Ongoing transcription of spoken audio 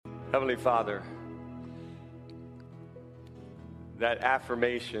Heavenly Father, that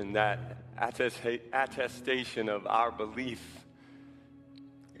affirmation, that attestation of our belief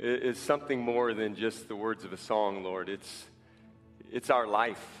is something more than just the words of a song, Lord. It's our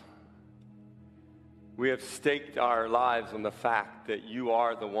life. We have staked our lives on the fact that you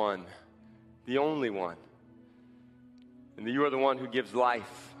are the one, the only one, and that you are the one who gives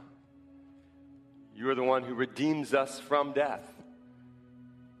life. You are the one who redeems us from death.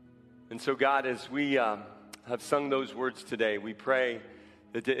 And so, God, as we have sung those words today, we pray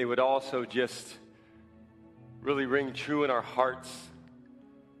that it would also just really ring true in our hearts,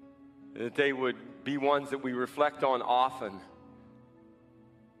 that they would be ones that we reflect on often,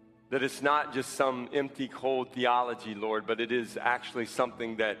 that it's not just some empty, cold theology, Lord, but it is actually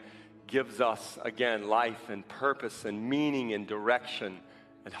something that gives us, again, life and purpose and meaning and direction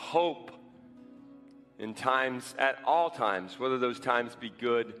and hope in times, at all times, whether those times be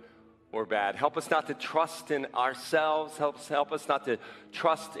good or bad. Help us not to trust in ourselves. Help us not to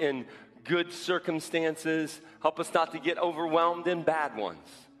trust in good circumstances. Help us not to get overwhelmed in bad ones.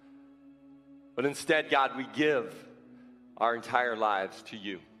 But instead, God, we give our entire lives to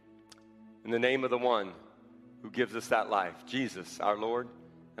you. In the name of the one who gives us that life, Jesus, our Lord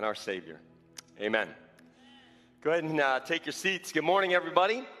and our Savior. Amen. Go ahead and take your seats. Good morning,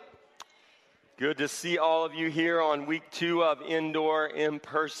 everybody. Good to see all of you here on week 2 of indoor,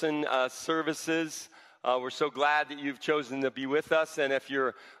 in-person services. We're so glad that you've chosen to be with us. And if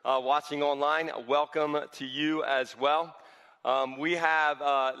you're watching online, welcome to you as well. We have,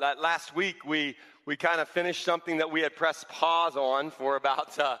 last week, we kind of finished something that we had pressed pause on for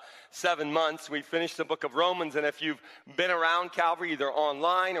about 7 months. We finished the book of Romans, and if you've been around Calvary, either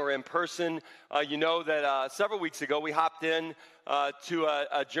online or in person, you know that several weeks ago we hopped in to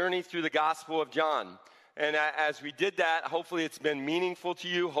a journey through the Gospel of John. And as we did that, hopefully it's been meaningful to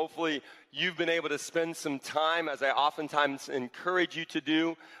you. Hopefully you've been able to spend some time, as I oftentimes encourage you to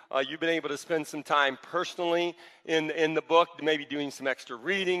do. You've been able to spend some time personally in the book, maybe doing some extra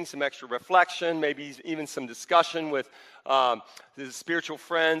reading, some extra reflection, maybe even some discussion with the spiritual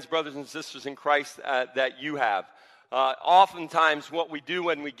friends, brothers and sisters in Christ that you have. Oftentimes what we do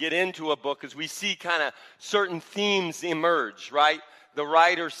when we get into a book is we see kind of certain themes emerge, right? The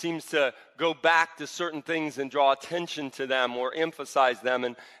writer seems to go back to certain things and draw attention to them or emphasize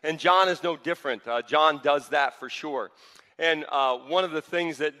them. And John is no different. John does that for sure. And one of the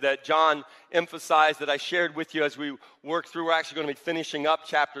things that John emphasized that I shared with you as we work through, we're actually going to be finishing up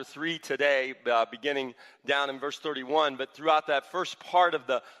chapter 3 today, beginning down in verse 31. But throughout that first part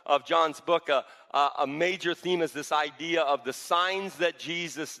of John's book, a major theme is this idea of the signs that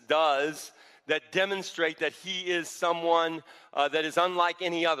Jesus does that demonstrate that he is someone that is unlike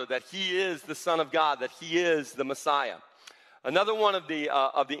any other, that he is the Son of God, that he is the Messiah. Another one of the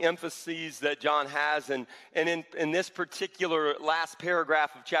emphases that John has, and in this particular last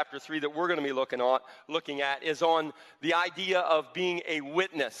paragraph of chapter 3 that we're going to be looking at, is on the idea of being a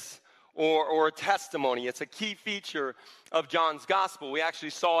witness or a testimony. It's a key feature of John's gospel. We actually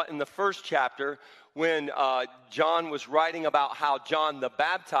saw it in the first chapter when John was writing about how John the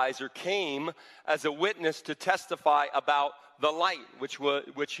Baptizer came as a witness to testify about the light,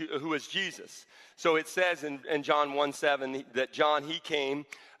 who is Jesus. So it says in John 1:7 that John, he came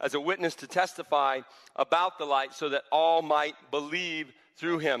as a witness to testify about the light so that all might believe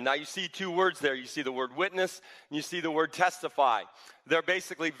through him. Now you see two words there. You see the word witness and you see the word testify. They're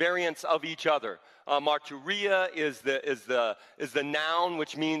basically variants of each other. Martyria is the noun,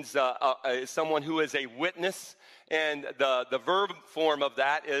 which means someone who is a witness. And the verb form of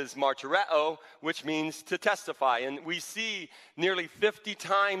that is martyreo, which means to testify. And we see nearly 50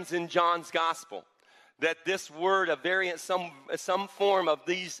 times in John's gospel that this word, a variant, some form of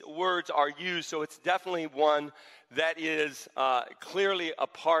these words are used. So it's definitely one that is clearly a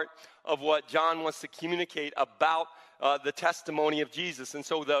part of what John wants to communicate about the testimony of Jesus. And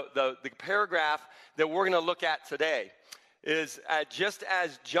so the paragraph that we're going to look at today is just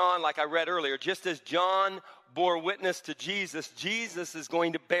as John, like I read earlier, just as John bore witness to Jesus, Jesus is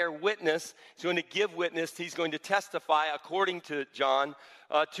going to bear witness. He's going to give witness. He's going to testify, according to John,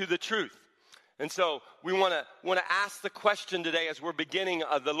 to the truth. And so we want to ask the question today as we're beginning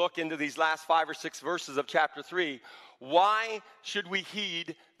the look into these last 5 or 6 verses of chapter 3, why should we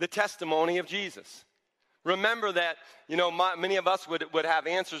heed the testimony of Jesus? Remember that, many of us would have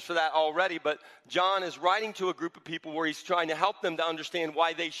answers for that already, but John is writing to a group of people where he's trying to help them to understand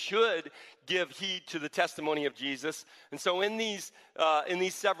why they should give heed to the testimony of Jesus. And so in these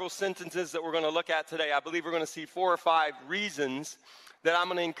several sentences that we're going to look at today, I believe we're going to see 4 or 5 reasons that I'm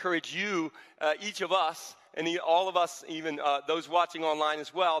going to encourage you, each of us, and all of us, even those watching online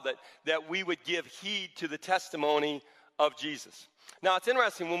as well, that we would give heed to the testimony of Jesus. Now, it's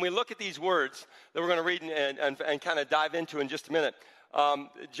interesting, when we look at these words that we're going to read and kind of dive into in just a minute,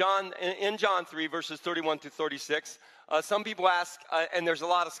 in John 3, verses 31 to 36, some people ask, and there's a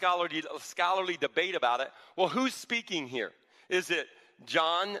lot of scholarly debate about it, well, who's speaking here? Is it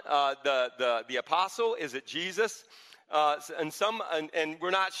John, the apostle? Is it Jesus? And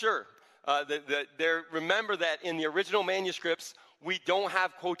we're not sure. Remember that in the original manuscripts, we don't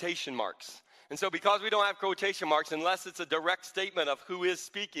have quotation marks. And so because we don't have quotation marks, unless it's a direct statement of who is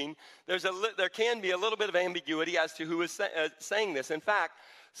speaking, there can be a little bit of ambiguity as to who is saying this. In fact,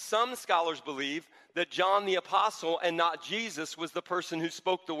 some scholars believe that John the Apostle and not Jesus was the person who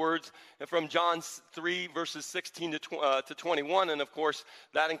spoke the words from John 3, verses 16 to 21. And of course,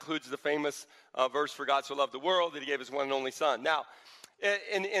 that includes the famous verse, "For God so loved the world that he gave his one and only Son." Now,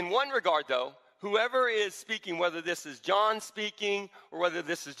 in one regard, though, whoever is speaking, whether this is John speaking or whether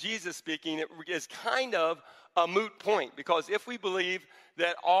this is Jesus speaking, it is kind of a moot point. Because if we believe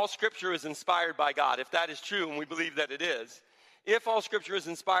that all Scripture is inspired by God, if that is true, and we believe that it is, if all Scripture is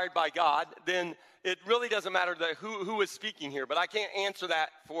inspired by God, then it really doesn't matter who is speaking here. But I can't answer that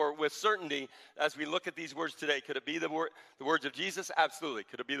with certainty as we look at these words today. Could it be the words of Jesus? Absolutely.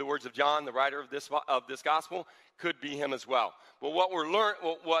 Could it be the words of John, the writer of this gospel? Could be him as well. But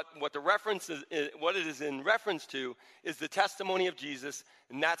what the reference is, what it is in reference to, is the testimony of Jesus,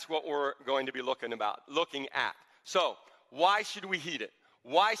 and that's what we're going to be looking at. So, why should we heed it?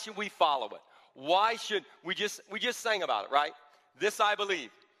 Why should we follow it? Why should we just sang about it, right? This I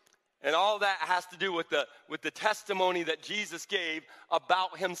believe. And all that has to do with the testimony that Jesus gave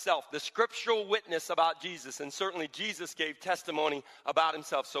about himself, the scriptural witness about Jesus. And certainly Jesus gave testimony about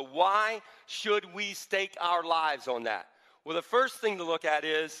himself. So why should we stake our lives on that? Well, the first thing to look at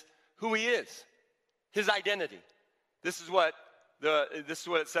is who he is, his identity. This is what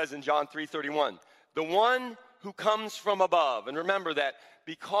it says in John 3:31. The one who comes from above. And remember that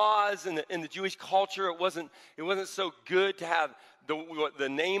because in the Jewish culture it wasn't so good to have the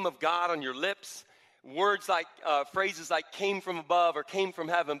name of God on your lips. Words like phrases like came from above or came from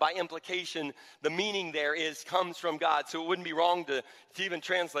heaven, by implication the meaning there comes from God. So it wouldn't be wrong to even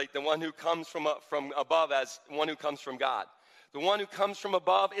translate the one who comes from above as one who comes from God. The one who comes from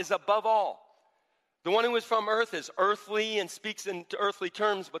above is above all. The one who is from earth is earthly and speaks in earthly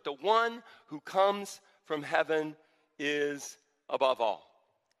terms, but the one who comes from heaven is above all.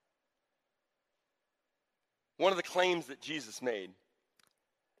 One of the claims that Jesus made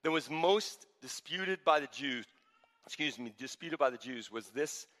that was most disputed by the Jews was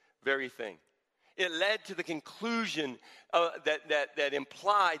this very thing. It led to the conclusion that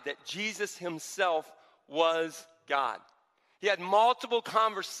implied that Jesus himself was God. He had multiple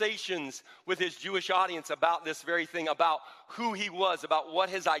conversations with his Jewish audience about this very thing, about who he was, about what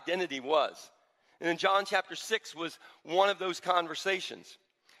his identity was. And in John chapter 6 was one of those conversations.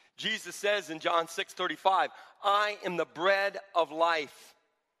 Jesus says in John 6:35, I am the bread of life.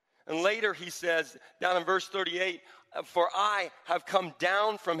 And later he says, down in verse 38, for I have come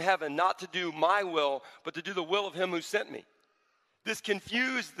down from heaven not to do my will, but to do the will of him who sent me. This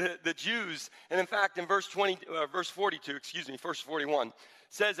confused the Jews. And in fact, in verse 41,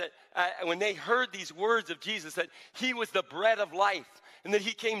 says that when they heard these words of Jesus, that he was the bread of life and that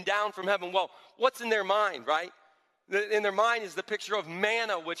he came down from heaven. Well, what's in their mind, right? In their mind is the picture of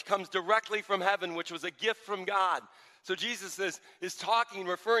manna, which comes directly from heaven, which was a gift from God. So Jesus is talking,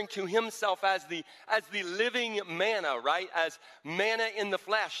 referring to himself as the living manna, right? As manna in the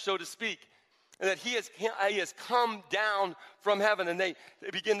flesh, so to speak. And that he has come down from heaven. And they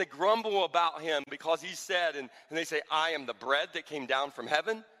begin to grumble about him because he said, and they say, I am the bread that came down from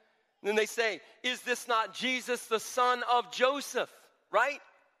heaven. And then they say, is this not Jesus, the son of Joseph, right?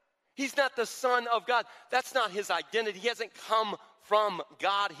 He's not the son of God. That's not his identity. He hasn't come from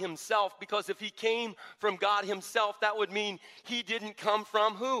God himself, because if he came from God himself, that would mean he didn't come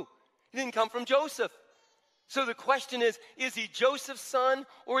from who? He didn't come from Joseph. So the question is he Joseph's son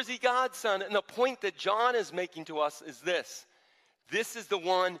or is he God's son? And the point that John is making to us is this. This is the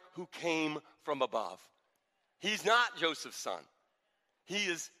one who came from above. He's not Joseph's son. He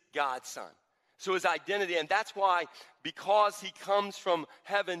is God's son. So his identity, and that's why, because he comes from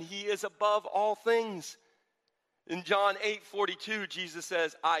heaven, he is above all things. In John 8:42, Jesus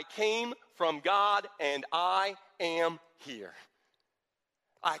says, I came from God and I am here.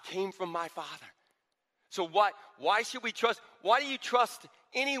 I came from my Father. So why should we trust? Why do you trust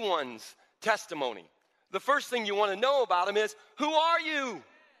anyone's testimony? The first thing you want to know about him is, who are you?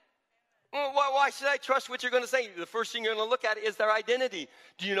 Well, why should I trust what you're going to say? The first thing you're going to look at is their identity.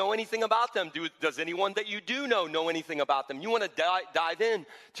 Do you know anything about them? Does anyone that you do know anything about them? You want to dive in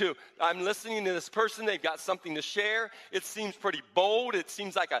to, I'm listening to this person. They've got something to share. It seems pretty bold. It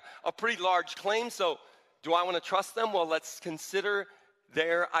seems like a pretty large claim. So do I want to trust them? Well, let's consider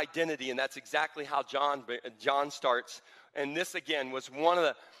their identity. And that's exactly how John starts. And this, again, was one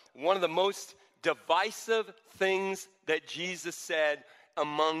of the most divisive things that Jesus said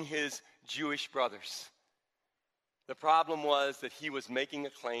among his Jewish brothers. The problem was that he was making a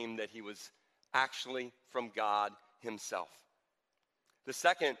claim that he was actually from God himself. The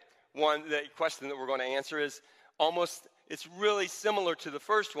second one, the question that we're going to answer is it's really similar to the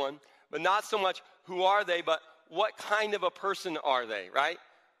first one, but not so much who are they, but what kind of a person are they, right?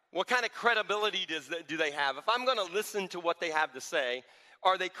 What kind of credibility do they have? If I'm going to listen to what they have to say,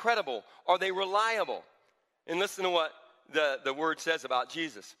 are they credible? Are they reliable? And listen to what the word says about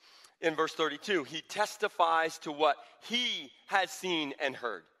Jesus. In verse 32, he testifies to what he has seen and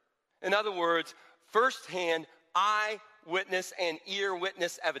heard. In other words, firsthand eyewitness and ear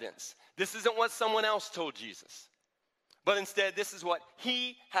witness evidence. This isn't what someone else told Jesus, but instead this is what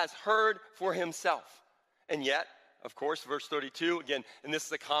he has heard for himself. And yet, of course, verse 32, again, and this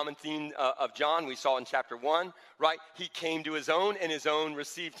is a common theme of John. We saw in chapter 1, right? He came to his own, and his own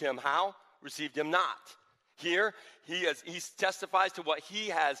received him. How? Received him not. Here, he testifies to what he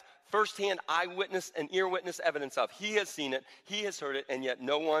has firsthand eyewitness and ear witness evidence of. He has seen it, he has heard it, and yet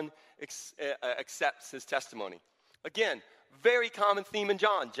no one accepts his testimony. Again, very common theme in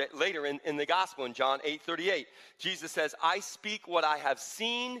John. Later in the gospel, in John 8:38, Jesus says, I speak what I have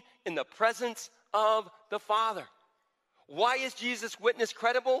seen in the presence of the Father. Why is Jesus' witness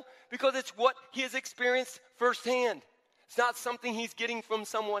credible? Because it's what he has experienced firsthand. It's not something he's getting from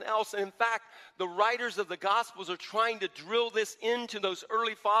someone else. And in fact, the writers of the Gospels are trying to drill this into those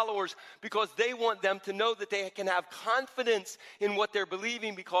early followers because they want them to know that they can have confidence in what they're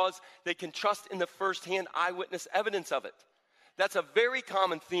believing because they can trust in the firsthand eyewitness evidence of it. That's a very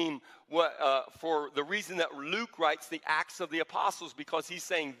common theme for the reason that Luke writes the Acts of the Apostles, because he's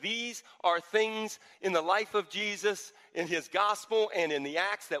saying these are things in the life of Jesus, in his gospel, and in the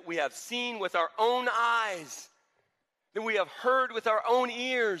Acts that we have seen with our own eyes, that we have heard with our own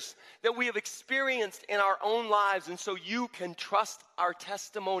ears, that we have experienced in our own lives. And so you can trust our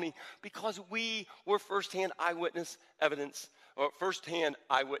testimony because we were firsthand eyewitness evidence, or firsthand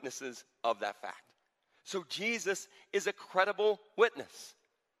eyewitnesses of that fact. So Jesus is a credible witness.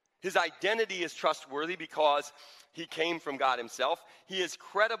 His identity is trustworthy because he came from God himself. He is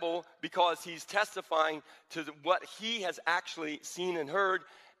credible because he's testifying to what he has actually seen and heard.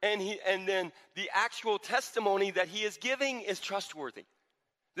 And then the actual testimony that he is giving is trustworthy.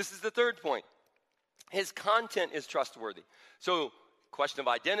 This is the third point. His content is trustworthy. So, question of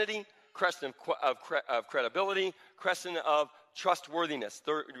identity, question of credibility, question of trustworthiness.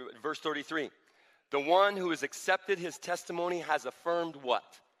 Verse 33. The one who has accepted his testimony has affirmed what?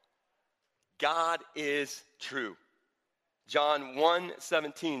 God is true. John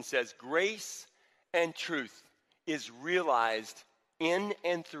 1:17 says, grace and truth is realized in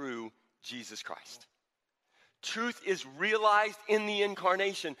and through Jesus Christ. Truth is realized in the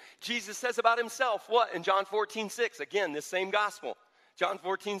incarnation. Jesus says about himself, what? In John 14:6, again, this same gospel. John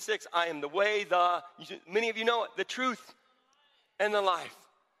 14:6, I am the way, many of you know it, the truth and the life.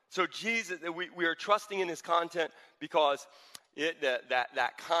 So Jesus, we are trusting in his content because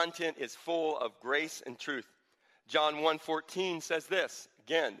that content is full of grace and truth. John 1:14 says this,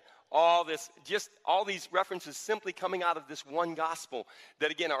 again, all these references simply coming out of this one gospel that,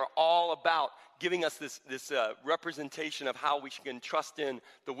 again, are all about giving us this representation of how we can trust in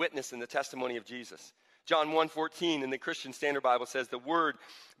the witness and the testimony of Jesus. John 1:14 in the Christian Standard Bible says, the Word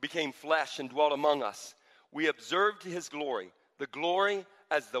became flesh and dwelt among us. We observed his glory, the glory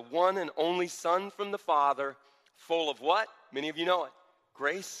as the one and only Son from the Father, full of what? Many of you know it.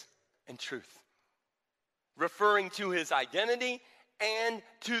 Grace and truth. Referring to his identity and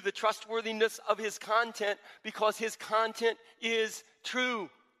to the trustworthiness of his content, because his content is true.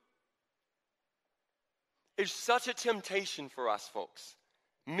 It's such a temptation for us, folks.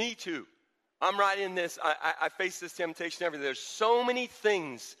 Me too. I'm right in this. I face this temptation every day. There's so many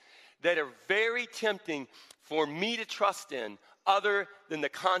things that are very tempting for me to trust in other than the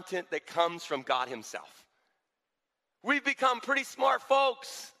content that comes from God himself. We've become pretty smart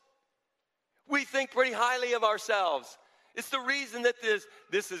folks. We think pretty highly of ourselves. It's the reason that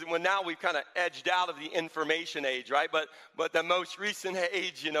this is when now we've kind of edged out of the information age, right? But the most recent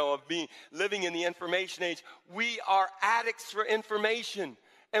age, of living in the information age, we are addicts for information,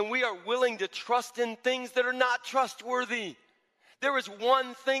 and we are willing to trust in things that are not trustworthy, There is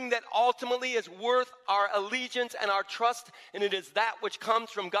one thing that ultimately is worth our allegiance and our trust, and it is that which comes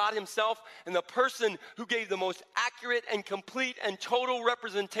from God himself. And the person who gave the most accurate and complete and total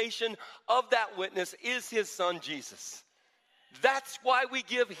representation of that witness is his son, Jesus. That's why we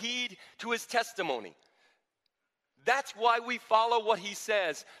give heed to his testimony. That's why we follow what he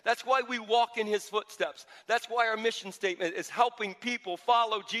says. That's why we walk in his footsteps. That's why our mission statement is helping people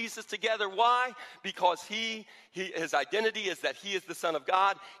follow Jesus together. Why? Because his identity is that he is the Son of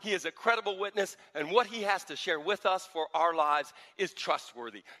God. He is a credible witness, and what he has to share with us for our lives is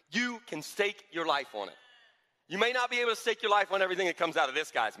trustworthy. You can stake your life on it. You may not be able to stake your life on everything that comes out of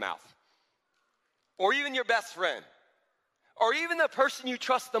this guy's mouth, or even your best friend, or even the person you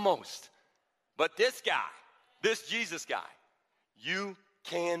trust the most. But this guy, this Jesus guy, you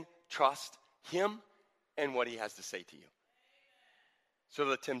can trust him and what he has to say to you. So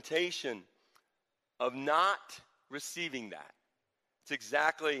the temptation of not receiving that, it's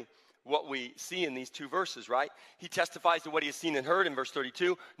exactly what we see in these two verses, right? He testifies to what he has seen and heard in verse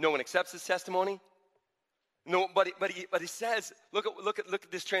 32. No one accepts his testimony. No, but he says, look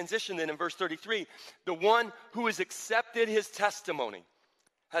at this transition then in verse 33. The one who has accepted his testimony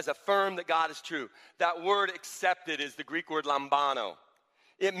has affirmed that God is true. That word accepted is the Greek word lambano.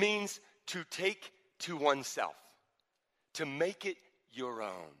 It means to take to oneself, to make it your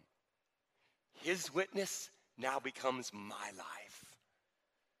own. His witness now becomes my life.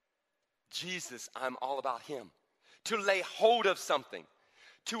 Jesus, I'm all about him. To lay hold of something,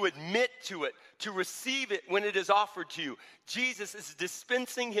 to admit to it, to receive it when it is offered to you. Jesus is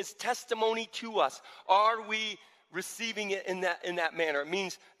dispensing his testimony to us. Are we receiving it in that manner? It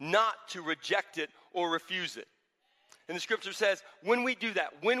means not to reject it or refuse it. And the scripture says, when we do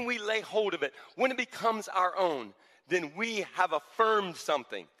that, when we lay hold of it, when it becomes our own, then we have affirmed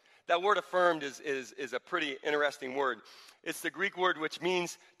something. That word affirmed is a pretty interesting word. It's the Greek word which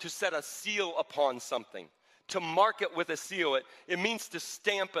means to set a seal upon something, to mark it with a seal. It means to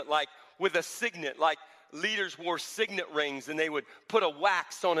stamp it like with a signet, like leaders wore signet rings, and they would put a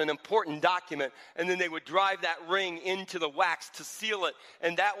wax on an important document, and then they would drive that ring into the wax to seal it.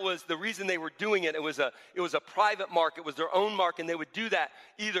 And that was the reason they were doing it. It was a private mark. It was their own mark, and they would do that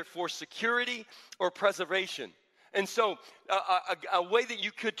either for security or preservation. And so a way that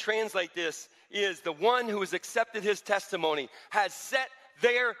you could translate this is the one who has accepted his testimony has set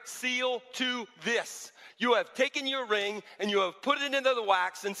their seal to this. You have taken your ring and you have put it into the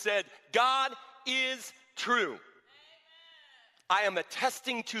wax and said, God is true. I am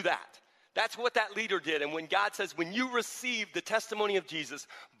attesting to that. That's what that leader did. And when God says, when you receive the testimony of Jesus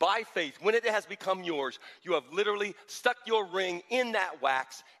by faith, when it has become yours, you have literally stuck your ring in that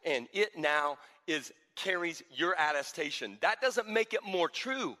wax, and it now carries your attestation. That doesn't make it more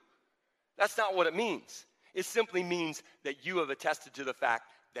true. That's not what it means. It simply means that you have attested to the fact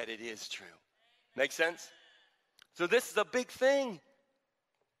that it is true. Make sense? So this is a big thing.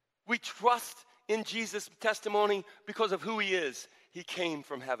 We trust in Jesus' testimony because of who he is. He came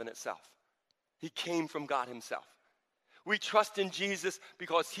from heaven itself. He came from God himself. We trust in Jesus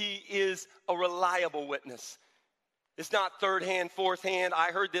because he is a reliable witness. It's not third hand, fourth hand.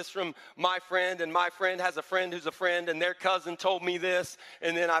 I heard this from my friend, and my friend has a friend who's a friend, and their cousin told me this,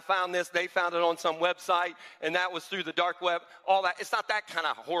 and then I found this. They found it on some website, and that was through the dark web. All that. It's not that kind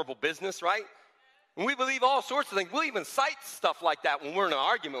of horrible business, right? And we believe all sorts of things. We'll even cite stuff like that when we're in an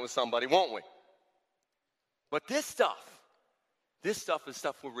argument with somebody, won't we? But this stuff is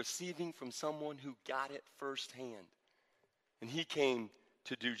stuff we're receiving from someone who got it firsthand. And he came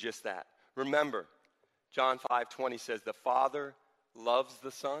to do just that. Remember, John 5:20 says, the Father loves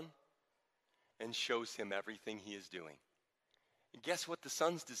the Son and shows him everything he is doing. And guess what the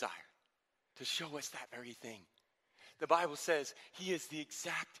Son's desire? To show us that very thing. The Bible says he is the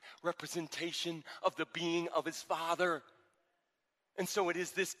exact representation of the being of his Father. And so it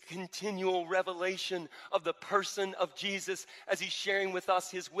is this continual revelation of the person of Jesus as he's sharing with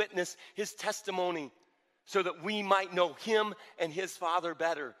us his witness, his testimony, so that we might know him and his Father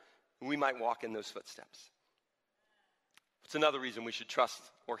better, and we might walk in those footsteps. It's another reason we should trust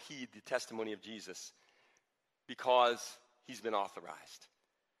or heed the testimony of Jesus, because he's been authorized.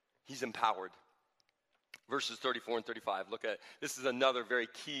 He's empowered. Verses 34 and 35, look at, this is another very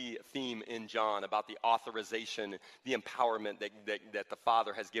key theme in John about the authorization, the empowerment that the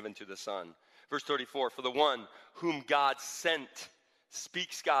Father has given to the Son. Verse 34, for the one whom God sent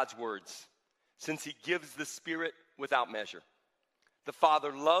speaks God's words, since he gives the Spirit without measure. The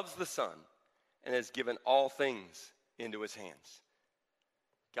Father loves the Son and has given all things into his hands.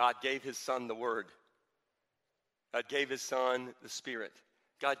 God gave his Son the Word. God gave his Son the Spirit.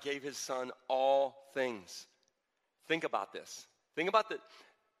 God gave his Son all things. Think about this. Think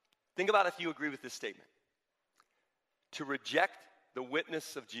about if you agree with this statement. To reject the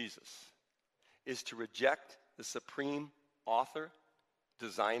witness of Jesus is to reject the supreme author,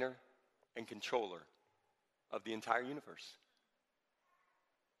 designer, and controller of the entire universe.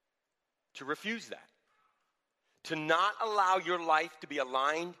 To refuse that. To not allow your life to be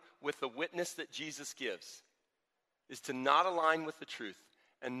aligned with the witness that Jesus gives is to not align with the truth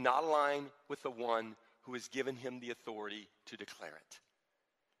and not align with the one who has given him the authority to declare it.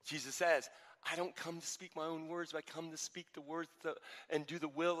 Jesus says, I don't come to speak my own words, but I come to speak the words and do the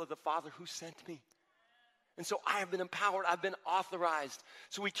will of the Father who sent me. And so I have been empowered. I've been authorized.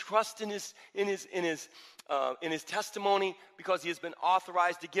 So we trust in his testimony because he has been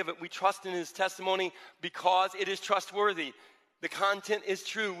authorized to give it. We trust in his testimony because it is trustworthy. The content is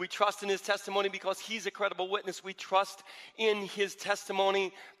true. We trust in his testimony because he's a credible witness. We trust in his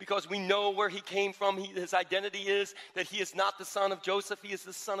testimony because we know where he came from. His identity is that he is not the son of Joseph. He is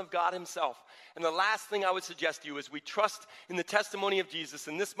the Son of God himself. And the last thing I would suggest to you is we trust in the testimony of Jesus.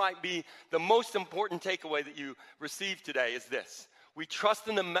 And this might be the most important takeaway that you receive today is this. We trust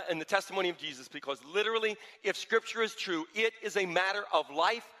in the testimony of Jesus because literally, if Scripture is true, it is a matter of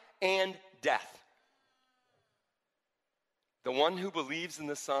life and death. The one who believes in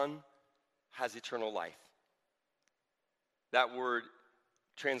the Son has eternal life. That word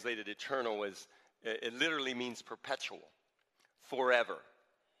translated eternal it literally means perpetual, forever,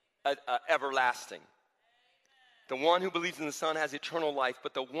 everlasting. The one who believes in the Son has eternal life,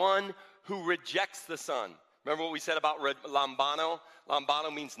 but the one who rejects the Son, remember what we said about lambano?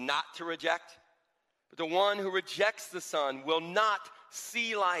 Lambano means not to reject. But the one who rejects the Son will not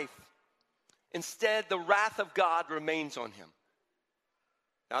see life. Instead, the wrath of God remains on him.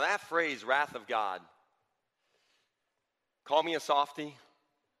 Now that phrase, wrath of God, call me a softie,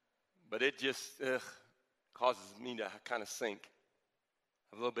 but it just causes me to kind of sink.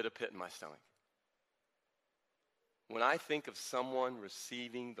 I have a little bit of pit in my stomach. When I think of someone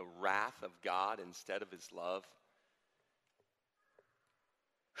receiving the wrath of God instead of his love,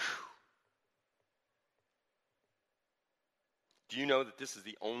 do you know that this is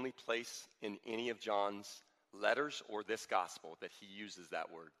the only place in any of John's letters or this gospel that he uses that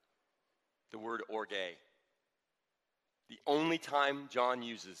word? The word orge. The only time John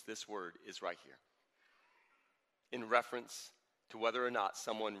uses this word is right here, in reference to whether or not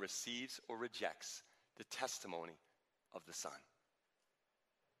someone receives or rejects the testimony of the Son.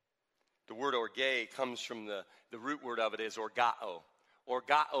 The word orge comes from the root word of it is orgao.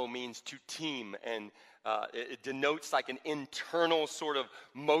 Orgao means to team, and it denotes like an internal sort of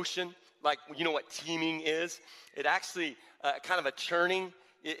motion, like you know what teaming is. It actually kind of a churning.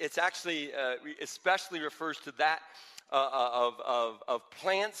 It's actually especially refers to that of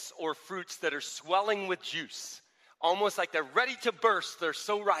plants or fruits that are swelling with juice, almost like they're ready to burst. They're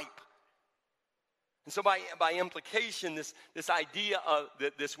so ripe. And so by implication, this idea of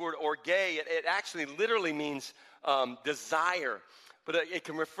this word orge, it actually literally means desire. But it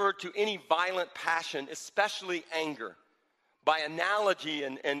can refer to any violent passion, especially anger. By analogy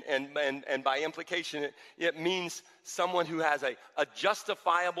and by implication, it means someone who has a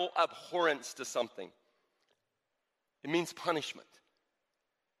justifiable abhorrence to something. It means punishment.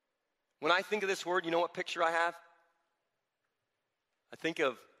 When I think of this word, you know what picture I have? I think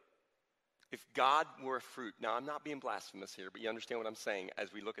of if God were a fruit. Now, I'm not being blasphemous here, but you understand what I'm saying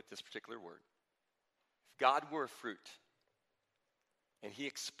as we look at this particular word. If God were a fruit, and he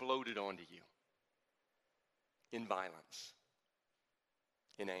exploded onto you in violence,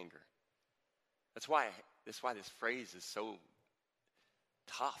 in anger. That's why this phrase is so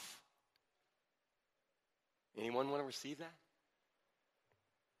tough. Anyone want to receive that?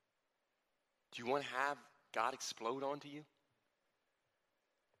 Do you want to have God explode onto you?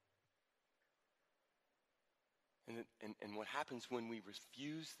 And what happens when we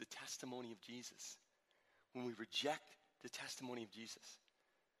refuse the testimony of Jesus, when we reject the testimony of Jesus,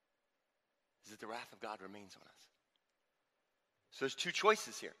 is that the wrath of God remains on us. So there's two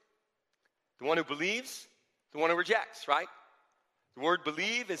choices here. The one who believes, the one who rejects, right? The word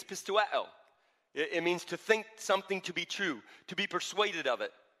believe is pistueo. It means to think something to be true, to be persuaded of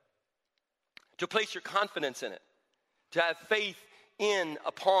it, to place your confidence in it, to have faith in,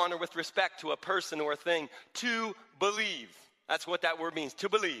 upon, or with respect to a person or a thing, to believe. That's what that word means, to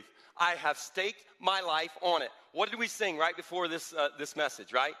believe. I have staked my life on it. What did we sing right before this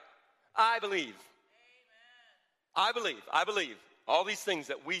message, right? I believe. Amen. I believe. All these things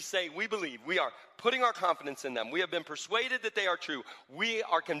that we say we believe, we are putting our confidence in them. We have been persuaded that they are true. We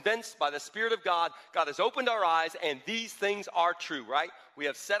are convinced by the Spirit of God. God has opened our eyes, and these things are true, right? We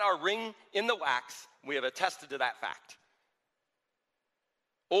have set our ring in the wax. We have attested to that fact.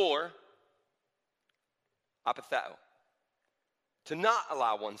 Or apeitheo, to not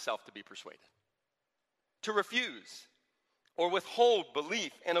allow oneself to be persuaded, to refuse or withhold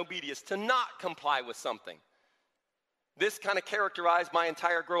belief and obedience, to not comply with something. This kind of characterized my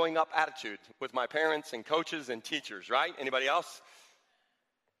entire growing up attitude with my parents and coaches and teachers, right? Anybody else?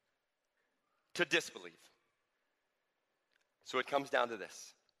 To disbelieve. So it comes down to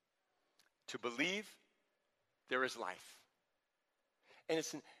this. To believe there is life. And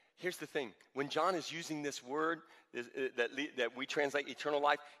here's the thing. When John is using this word that we translate eternal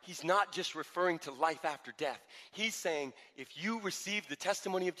life, he's not just referring to life after death. He's saying, if you receive the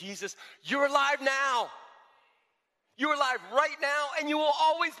testimony of Jesus, you're alive now. You're alive right now, and you will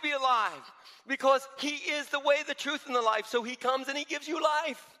always be alive because he is the way, the truth, and the life. So he comes and he gives you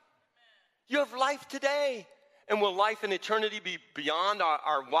life. You have life today. And will life in eternity be beyond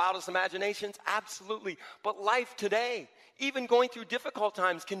our wildest imaginations? Absolutely. But life today, even going through difficult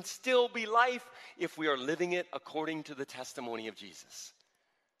times, can still be life if we are living it according to the testimony of Jesus.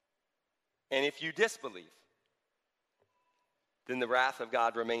 And if you disbelieve, then the wrath of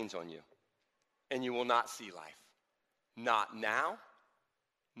God remains on you, and you will not see life. Not now,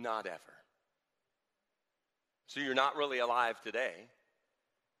 not ever. So you're not really alive today,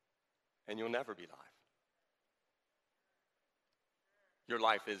 and you'll never be alive. Your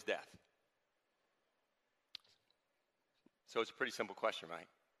life is death. So it's a pretty simple question, right?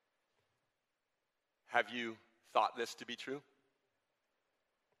 Have you thought this to be true?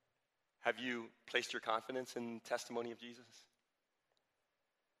 Have you placed your confidence in the testimony of Jesus?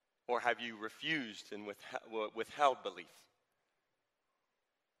 Or have you refused and withheld belief?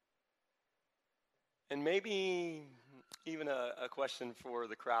 And maybe even a question for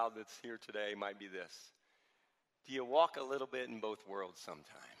the crowd that's here today might be this. Do you walk a little bit in both worlds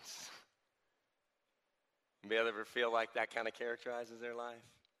sometimes? Anybody ever feel like that kind of characterizes their life?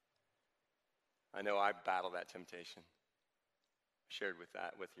 I know I battle that temptation. I shared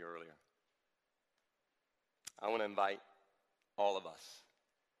that with you earlier. I want to invite all of us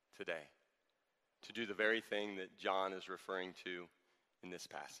today to do the very thing that John is referring to in this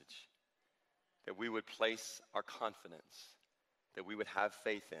passage. That we would place our confidence, that we would have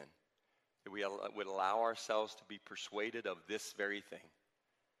faith in, that we would allow ourselves to be persuaded of this very thing.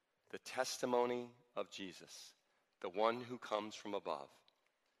 The testimony of Jesus, the one who comes from above,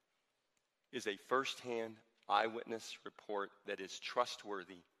 is a firsthand eyewitness report that is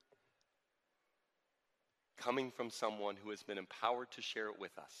trustworthy, coming from someone who has been empowered to share it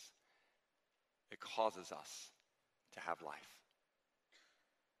with us. It causes us to have life.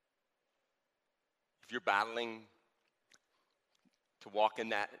 If you're battling to walk in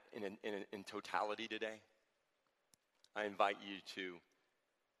that in totality today, I invite you to,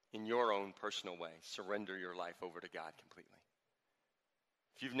 in your own personal way, surrender your life over to God completely.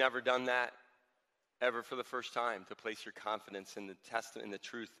 If you've never done that ever for the first time, to place your confidence in the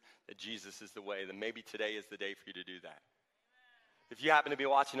truth that Jesus is the way, then maybe today is the day for you to do that. If you happen to be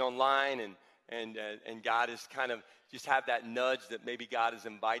watching online and God is kind of just have that nudge that maybe God is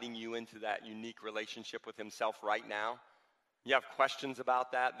inviting you into that unique relationship with himself right now, you have questions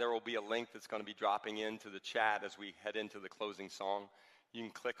about that, there will be a link that's going to be dropping into the chat as we head into the closing song. You can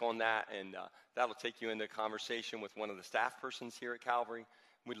click on that, and that'll take you into a conversation with one of the staff persons here at Calvary.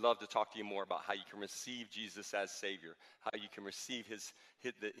 We'd love to talk to you more about how you can receive Jesus as Savior, how you can receive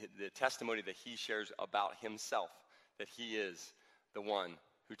the testimony that he shares about himself, that he is the one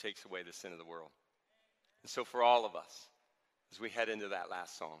who takes away the sin of the world. And so for all of us, as we head into that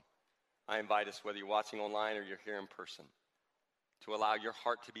last song, I invite us, whether you're watching online or you're here in person, to allow your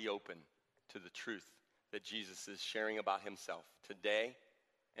heart to be open to the truth that Jesus is sharing about himself today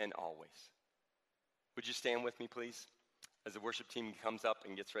and always. Would you stand with me, please? As the worship team comes up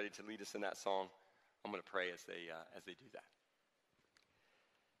and gets ready to lead us in that song, I'm going to pray as they do that.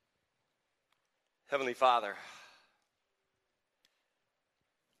 Heavenly Father,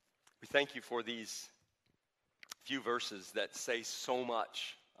 we thank you for these few verses that say so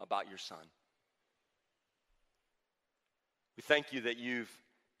much about your Son. We thank you that you've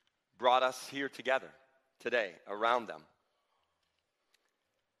brought us here together today around them.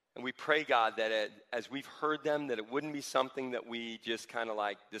 And we pray, God, that as we've heard them, that it wouldn't be something that we just kind of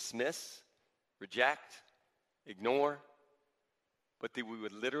like dismiss, reject, ignore, but that we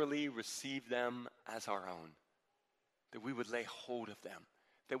would literally receive them as our own, that we would lay hold of them,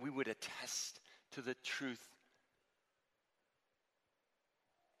 that we would attest to the truth.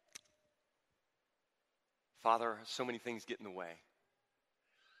 Father, so many things get in the way.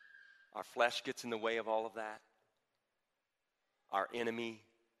 Our flesh gets in the way of all of that. Our enemy,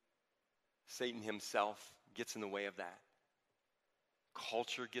 Satan himself, gets in the way of that.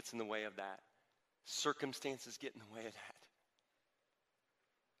 Culture gets in the way of that. Circumstances get in the way of that.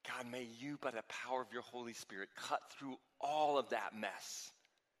 God, may you, by the power of your Holy Spirit, cut through all of that mess.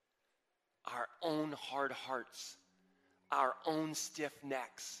 Our own hard hearts, our own stiff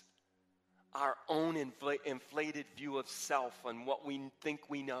necks, our own inflated view of self and what we think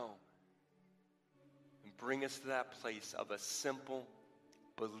we know. And bring us to that place of a simple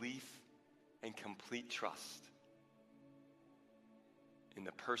belief and complete trust in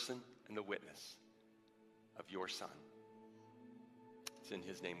the person and the witness of your Son. It's in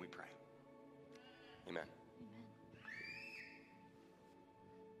his name we pray. Amen.